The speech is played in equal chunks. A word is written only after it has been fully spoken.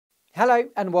Hello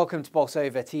and welcome to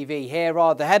Bolsover TV. Here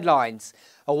are the headlines.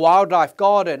 A wildlife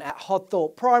garden at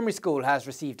Hodthorpe Primary School has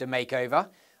received a makeover.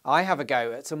 I have a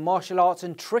go at some martial arts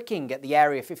and tricking at the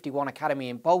Area 51 Academy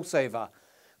in Bolsover.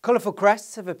 Colourful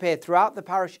crests have appeared throughout the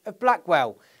parish of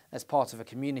Blackwell as part of a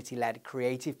community-led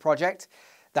creative project.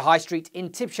 The High Street in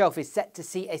Tibshelf is set to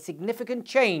see a significant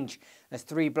change as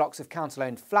 3 blocks of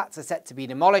council-owned flats are set to be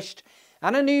demolished,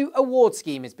 and a new award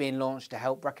scheme is being launched to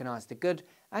help recognise the good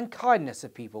and kindness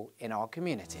of people in our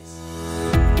communities.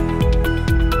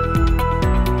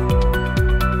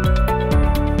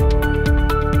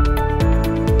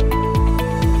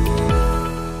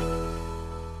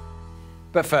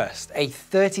 But first, a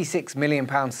 £36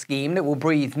 million scheme that will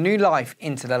breathe new life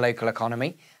into the local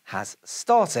economy has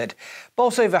started.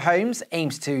 Bolsover Homes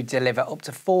aims to deliver up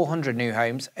to 400 new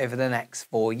homes over the next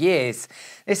 4 years.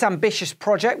 This ambitious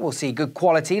project will see good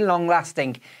quality,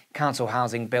 long-lasting council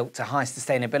housing built to high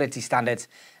sustainability standards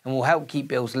and will help keep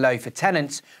bills low for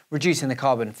tenants, reducing the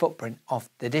carbon footprint of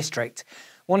the district.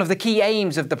 One of the key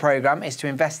aims of the programme is to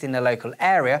invest in the local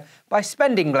area by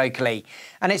spending locally,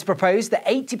 and it's proposed that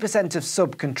 80% of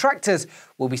subcontractors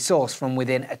will be sourced from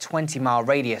within a 20-mile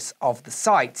radius of the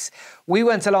sites. We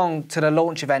went along to the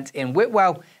launch event in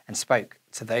Whitwell and spoke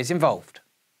to those involved.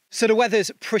 So the weather's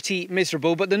pretty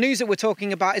miserable, but the news that we're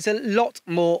talking about is a lot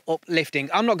more uplifting.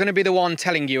 I'm not going to be the one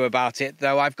telling you about it,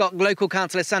 though. I've got local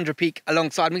councillor Sandra Peake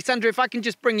alongside me. Sandra, if I can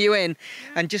just bring you in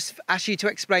and just ask you to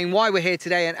explain why we're here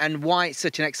today and why it's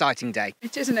such an exciting day.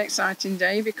 It is an exciting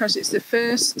day because it's the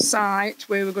first site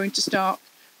where we're going to start,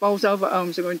 Bolsover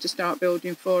Homes are going to start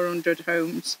building 400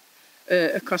 homes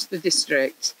across the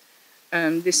district.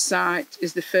 This site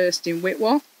is the first in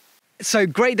Whitwell. So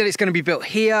great that it's going to be built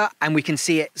here and we can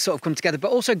see it sort of come together, but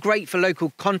also great for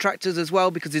local contractors as well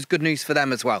because it's good news for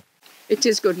them as well. It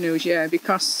is good news, yeah,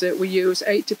 because we use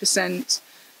 80%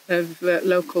 of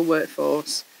local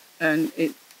workforce and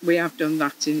we have done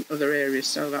that in other areas,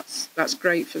 so that's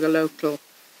great for the local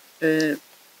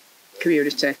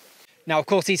community. Now, of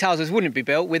course, these houses wouldn't be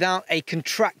built without a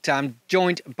contractor. I'm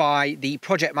joined by the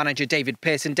project manager, David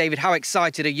Pearson. David, how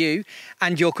excited are you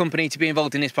and your company to be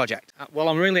involved in this project? Well,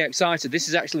 I'm really excited. This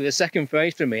is actually the second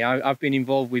phase for me. I've been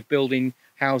involved with building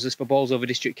houses for Bolsover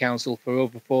District Council for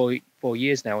over four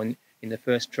years now in the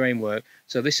first framework.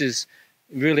 So this is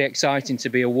really exciting to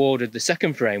be awarded the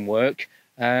second framework.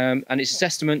 And it's a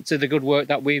testament to the good work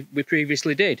that we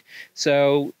previously did.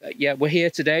 So, yeah, we're here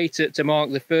today to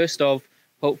mark the first of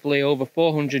hopefully over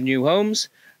 400 new homes,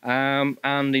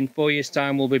 and in 4 years'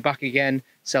 time we'll be back again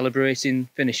celebrating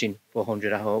finishing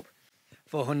 400, I hope.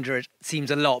 400 seems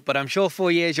a lot, but I'm sure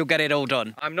 4 years you'll get it all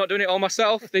done. I'm not doing it all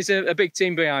myself. There's a big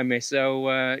team behind me,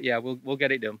 so yeah, we'll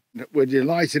get it done. We're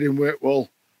delighted in Whitwell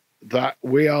that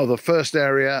we are the first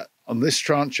area on this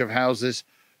tranche of houses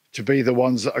to be the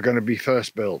ones that are going to be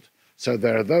first built. So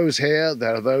there are those here,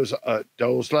 there are those at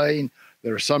Doles Lane,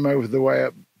 there are some over the way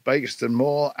at Bakeston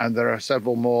Moor, and there are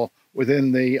several more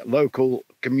within the local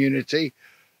community.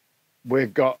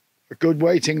 We've got a good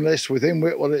waiting list within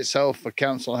Whitwell itself for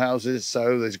council houses,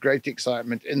 so there's great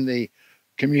excitement in the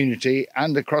community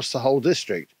and across the whole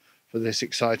district for this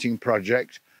exciting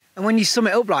project. And when you sum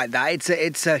it up like that,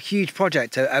 it's a huge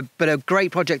project, but a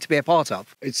great project to be a part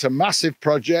of. It's a massive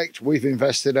project. We've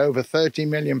invested over £30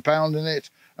 million in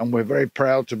it, and we're very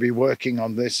proud to be working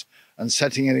on this and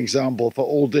setting an example for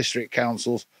all district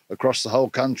councils across the whole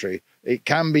country. It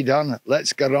can be done.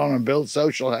 Let's get on and build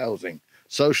social housing.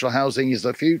 Social housing is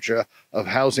the future of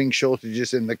housing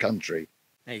shortages in the country.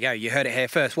 There you go. You heard it here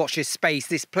first. Watch this space.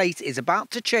 This place is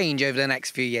about to change over the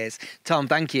next few years. Tom,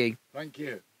 thank you. Thank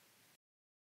you.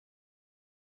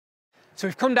 So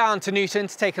we've come down to Newton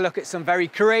to take a look at some very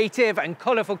creative and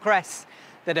colourful crests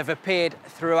that have appeared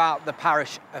throughout the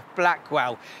parish of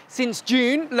Blackwell. Since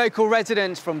June, local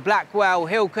residents from Blackwell,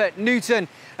 Hillcote, Newton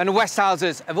and West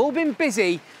Houses have all been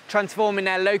busy transforming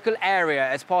their local area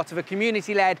as part of a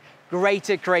community-led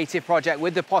greater creative project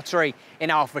with the pottery in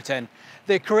Alfreton.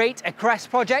 The Create a Crest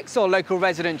project saw local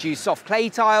residents use soft clay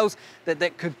tiles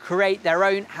that could create their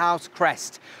own house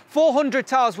crest. 400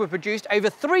 tiles were produced, over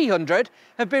 300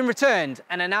 have been returned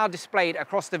and are now displayed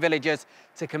across the villages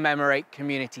to commemorate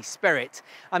community spirit.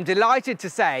 I'm delighted to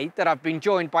say that I've been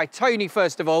joined by Tony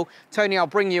first of all. Tony, I'll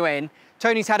bring you in.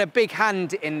 Tony's had a big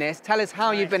hand in this. Tell us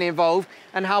how you've been involved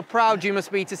and how proud you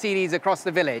must be to see these across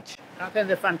the village. I think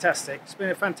they're fantastic. It's been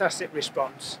a fantastic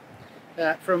response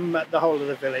from the whole of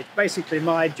the village. Basically,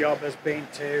 my job has been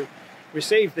to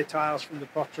receive the tiles from the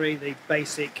pottery, the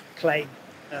basic clay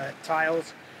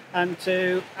tiles, and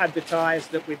to advertise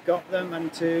that we've got them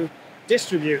and to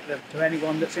distribute them to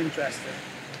anyone that's interested.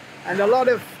 And a lot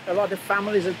of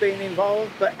families have been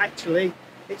involved, but actually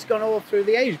it's gone all through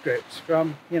the age groups,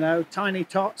 from, you know, tiny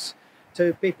tots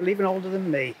to people even older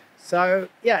than me. So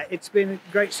yeah, it's been a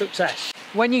great success.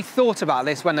 When you thought about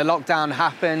this, when the lockdown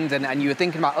happened and you were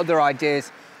thinking about other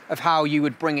ideas of how you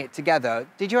would bring it together,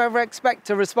 did you ever expect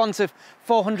a response of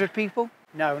 400 people?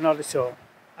 No, not at all.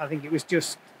 I think it was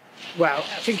just, well,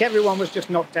 I think everyone was just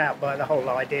knocked out by the whole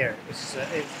idea. It's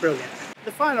brilliant.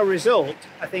 The final result,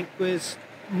 I think, was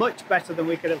much better than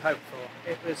we could have hoped for.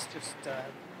 It was just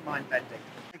mind-bending.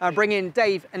 I'll bring in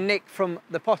Dave and Nick from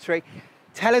the pottery.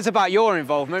 Tell us about your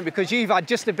involvement, because you've had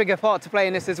just a bigger part to play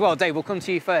in this as well. Dave, we'll come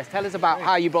to you first. Tell us about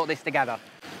how you brought this together.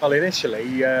 Well,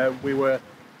 initially we were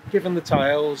given the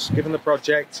tiles, given the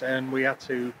project, and we had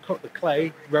to cut the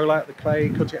clay, roll out the clay,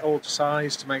 cut it all to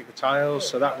size to make the tiles,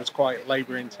 so that was quite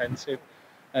labour intensive.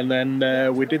 And then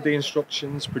we did the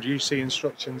instructions, produced the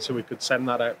instructions so we could send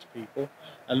that out to people,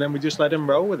 and then we just let them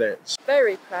roll with it.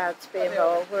 Very proud to be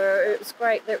involved. It was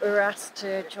great that we were asked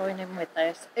to join in with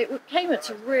this. It came at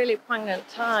a really poignant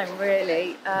time,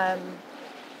 really.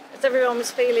 As everyone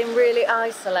was feeling really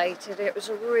isolated, it was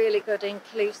a really good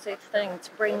inclusive thing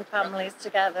to bring families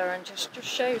together and just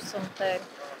show something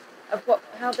of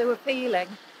how they were feeling.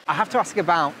 I have to ask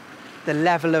about the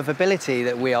level of ability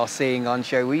that we are seeing on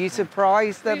show. Were you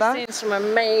surprised at that? We've seen some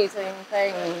amazing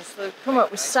things. They've come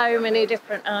up with so many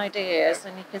different ideas,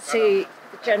 and you can see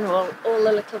all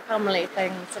the little family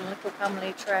things and little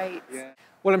family traits. Yeah.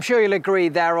 Well, I'm sure you'll agree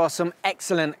there are some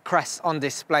excellent crests on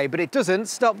display, but it doesn't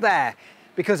stop there.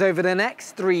 Because over the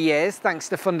next 3 years, thanks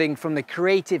to funding from the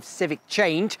Creative Civic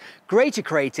Change, Greater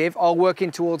Creative are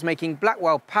working towards making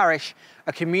Blackwell Parish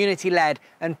a community-led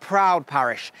and proud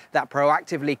parish that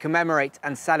proactively commemorates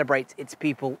and celebrates its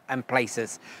people and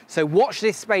places. So watch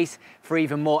this space for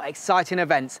even more exciting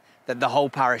events that the whole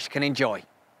parish can enjoy.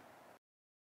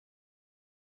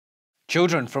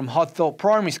 Children from Hodthorpe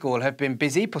Primary School have been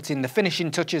busy putting the finishing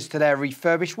touches to their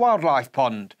refurbished wildlife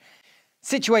pond.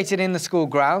 Situated in the school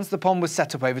grounds, the pond was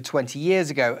set up over 20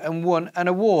 years ago and won an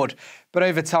award. But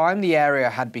over time, the area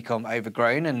had become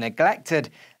overgrown and neglected,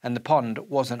 and the pond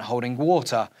wasn't holding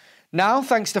water. Now,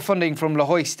 thanks to funding from La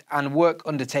Hoist and work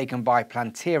undertaken by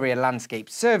Planteria Landscape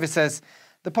Services,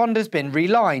 the pond has been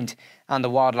relined and the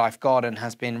wildlife garden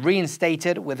has been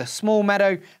reinstated with a small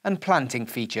meadow and planting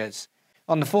features.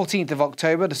 On the 14th of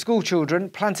October, the school children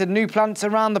planted new plants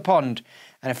around the pond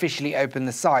and officially opened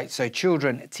the site so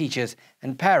children, teachers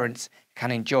and parents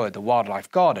can enjoy the wildlife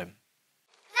garden.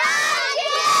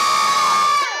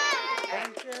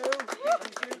 Thank you.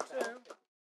 Thank you too.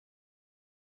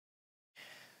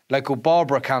 Local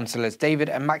Barbara councillors David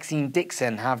and Maxine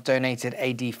Dixon have donated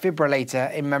a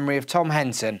defibrillator in memory of Tom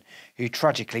Henson, who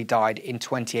tragically died in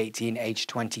 2018, aged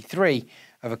 23,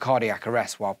 of a cardiac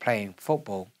arrest while playing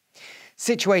football.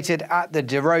 Situated at the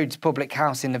De Rhodes Public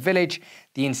House in the village,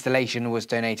 the installation was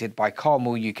donated by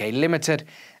Carmel UK Limited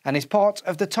and is part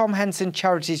of the Tom Henson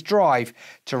Charities drive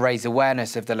to raise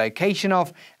awareness of the location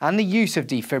of and the use of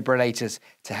defibrillators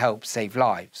to help save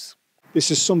lives.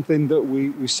 This is something that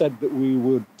we said that we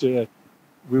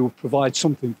would provide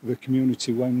something for the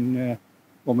community when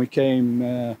we came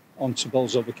onto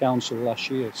Bolsover Council last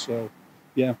year. So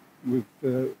yeah, we're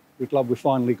glad we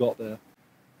finally got there.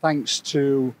 Thanks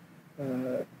to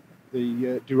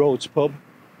the De Rhodes pub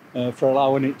for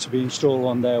allowing it to be installed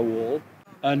on their wall,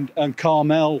 and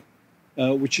Carmel,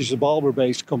 which is a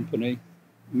Barbara-based company.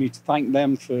 We need to thank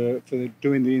them for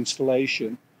doing the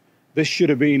installation. This should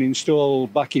have been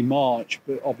installed back in March,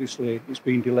 but obviously it's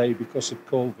been delayed because of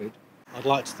COVID. I'd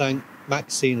like to thank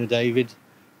Maxine and David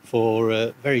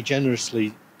for very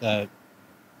generously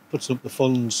putting up the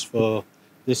funds for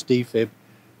this defib.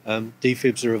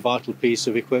 Defibs are a vital piece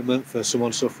of equipment for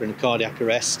someone suffering a cardiac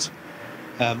arrest.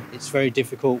 It's very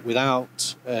difficult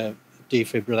without a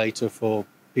defibrillator for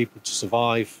people to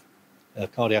survive a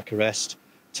cardiac arrest.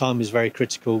 Time is very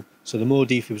critical, so the more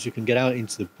defibs we can get out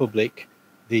into the public,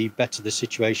 the better the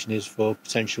situation is for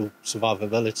potential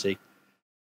survivability.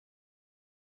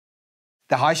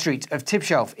 The High Street of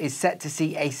Tibshelf is set to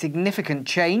see a significant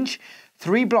change.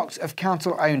 3 blocks of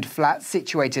council-owned flats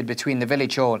situated between the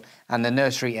village hall and the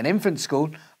nursery and infant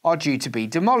school are due to be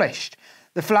demolished.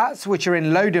 The flats, which are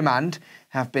in low demand,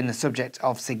 have been the subject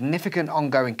of significant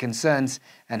ongoing concerns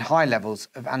and high levels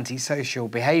of antisocial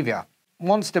behaviour.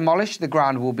 Once demolished, the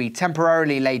ground will be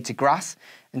temporarily laid to grass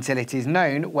until it is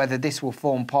known whether this will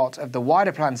form part of the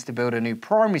wider plans to build a new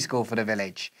primary school for the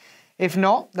village. If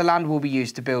not, the land will be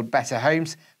used to build better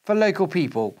homes for local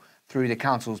people through the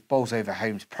council's Bolsover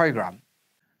Homes programme.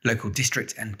 Local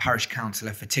district and parish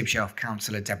councillor for Tibshelf,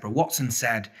 Councillor Deborah Watson,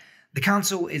 said the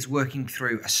council is working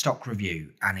through a stock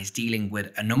review and is dealing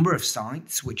with a number of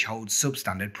sites which hold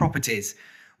substandard properties.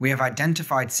 We have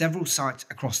identified several sites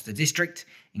across the district,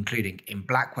 including in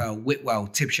Blackwell, Whitwell,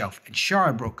 Tibshelf and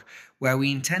Shirebrook, where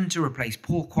we intend to replace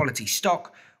poor quality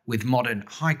stock with modern,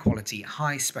 high quality,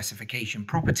 high specification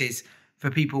properties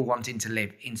for people wanting to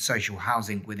live in social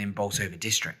housing within Bolsover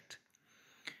district.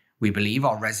 We believe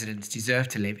our residents deserve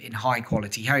to live in high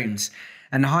quality homes,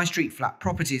 and high street flat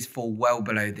properties fall well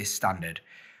below this standard.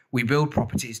 We build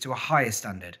properties to a higher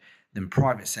standard than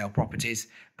private sale properties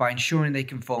by ensuring they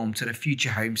conform to the future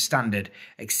home standard,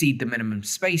 exceed the minimum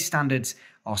space standards,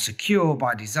 are secure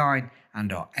by design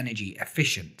and are energy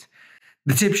efficient.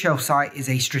 The Tibshelf site is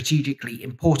a strategically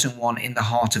important one in the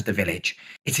heart of the village.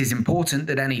 It is important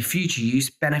that any future use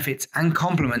benefits and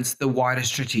complements the wider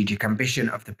strategic ambition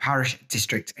of the parish,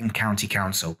 district and county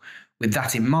council. With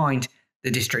that in mind,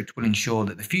 the district will ensure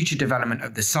that the future development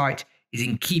of the site is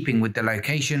in keeping with the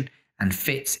location and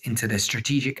fits into the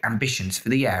strategic ambitions for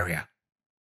the area.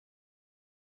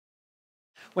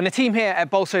 When the team here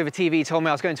at Bolsover TV told me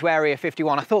I was going to Area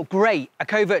 51, I thought, great, a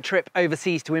covert trip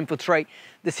overseas to infiltrate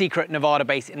the secret Nevada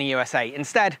base in the USA.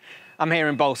 Instead, I'm here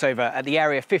in Bolsover at the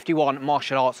Area 51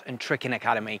 Martial Arts and Tricking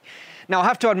Academy. Now, I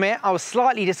have to admit, I was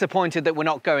slightly disappointed that we're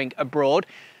not going abroad,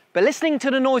 but listening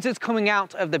to the noises coming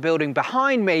out of the building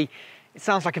behind me, it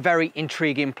sounds like a very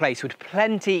intriguing place with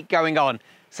plenty going on.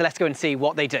 So let's go and see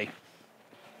what they do.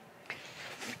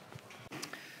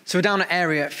 So we're down at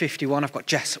Area 51. I've got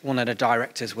Jess, one of the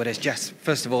directors with us. Jess,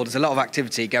 first of all, there's a lot of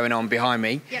activity going on behind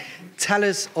me. Yep. Tell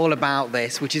us all about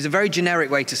this, which is a very generic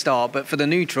way to start, but for the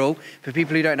neutral, for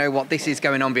people who don't know what this is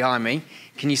going on behind me,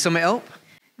 can you sum it up?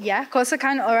 Yeah, of course I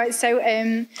can. All right, so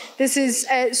this is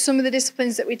some of the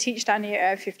disciplines that we teach down here at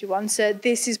Area 51. So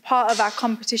this is part of our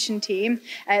competition team.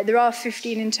 There are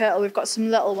 15 in total. We've got some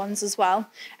little ones as well.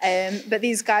 But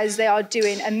these guys, they are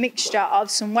doing a mixture of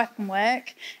some weapon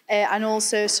work and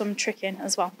also some tricking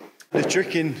as well. The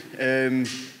tricking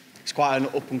is quite an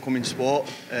up-and-coming sport.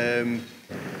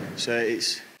 So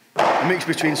it's a mix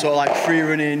between sort of like free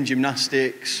running,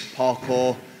 gymnastics,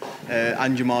 parkour,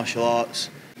 and your martial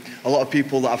arts. A lot of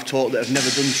people that I've taught that have never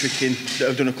done tricking, that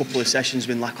have done a couple of sessions,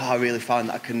 been like, oh, I really find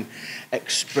that I can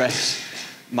express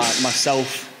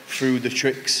myself through the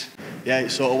tricks. Yeah,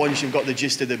 it's sort of once you've got the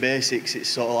gist of the basics, it's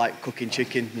sort of like cooking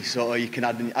chicken. You sort of you can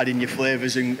add in your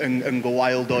flavours and go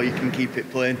wild, or you can keep it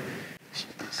plain.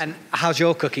 And how's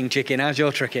your cooking chicken? How's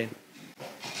your tricking?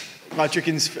 My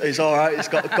chicken's is all right. It's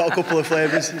got a couple of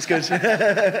flavours. It's good.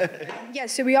 Yeah,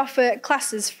 so we offer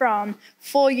classes from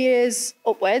 4 years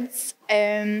upwards.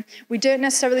 We don't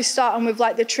necessarily start on with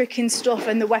like the tricking stuff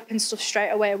and the weapon stuff straight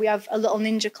away. We have a little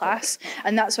ninja class,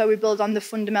 and that's where we build on the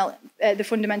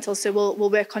fundamentals. So we'll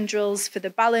work on drills for the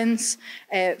balance,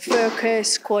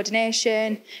 focus,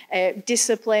 coordination,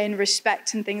 discipline,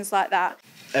 respect, and things like that.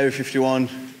 Area 51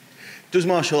 does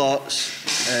martial arts.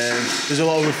 There's a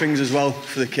lot of other things as well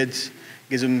for the kids.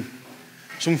 Gives them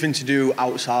something to do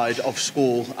outside of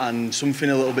school and something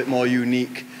a little bit more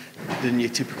unique than your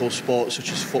typical sports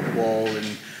such as football and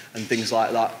things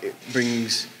like that. It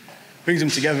brings them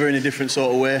together in a different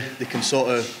sort of way. They can sort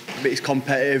of be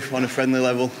competitive on a friendly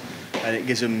level, and it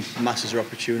gives them masses of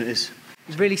opportunities.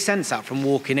 You really sense that from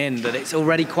walking in, that it's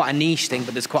already quite a niche thing,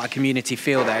 but there's quite a community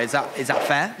feel there. Is that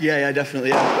fair? Yeah, definitely.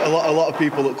 Yeah. A lot of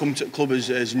people that come to the club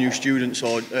as new students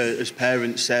or as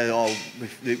parents say, oh,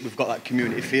 we've got that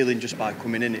community feeling just by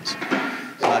coming in. It's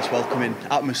a nice, welcoming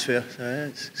atmosphere. So yeah,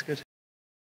 it's good.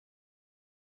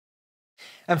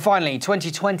 And finally,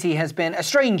 2020 has been a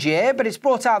strange year, but it's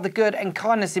brought out the good and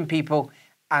kindness in people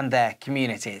and their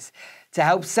communities. To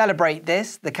help celebrate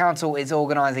this, the council is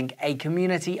organising a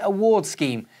community award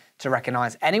scheme to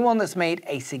recognise anyone that's made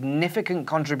a significant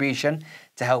contribution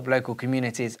to help local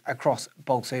communities across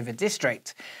Bolsover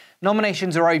district.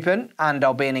 Nominations are open and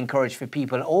are being encouraged for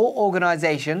people or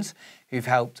organisations who've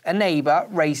helped a neighbour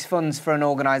raise funds for an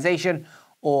organisation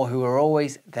or who are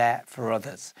always there for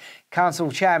others. Council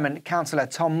Chairman, Councillor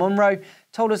Tom Munro,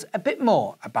 told us a bit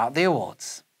more about the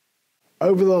awards.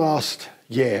 Over the last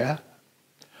year,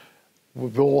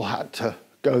 we've all had to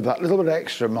go that little bit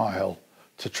extra mile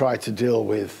to try to deal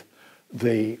with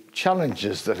the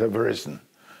challenges that have arisen,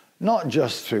 not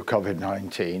just through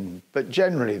COVID-19, but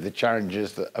generally the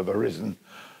challenges that have arisen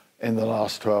in the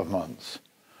last 12 months.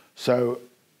 So,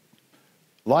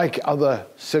 like other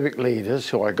civic leaders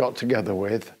who I got together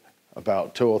with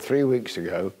about 2 or 3 weeks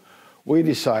ago, we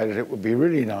decided it would be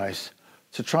really nice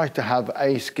to try to have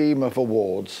a scheme of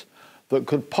awards that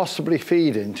could possibly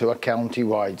feed into a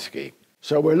county-wide scheme.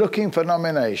 So we're looking for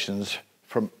nominations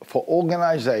for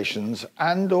organisations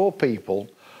and or people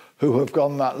who have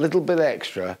gone that little bit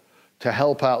extra to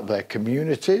help out their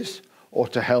communities or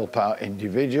to help out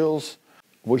individuals.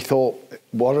 we thought,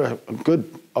 what a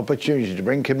good opportunity to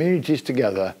bring communities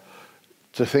together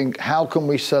to think, how can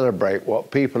we celebrate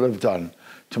what people have done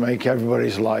to make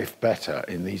everybody's life better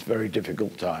in these very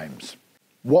difficult times.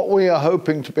 What we are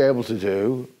hoping to be able to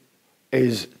do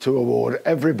is to award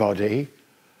everybody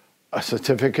a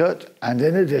certificate, and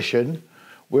in addition,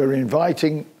 we're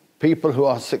inviting people who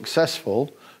are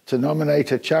successful to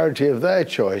nominate a charity of their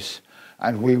choice,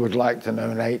 and we would like to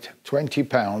donate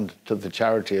 £20 to the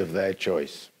charity of their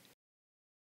choice.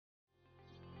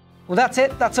 Well, that's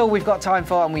it. That's all we've got time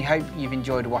for, and we hope you've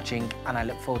enjoyed watching, and I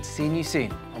look forward to seeing you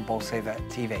soon on Bolsover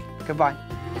TV. Goodbye.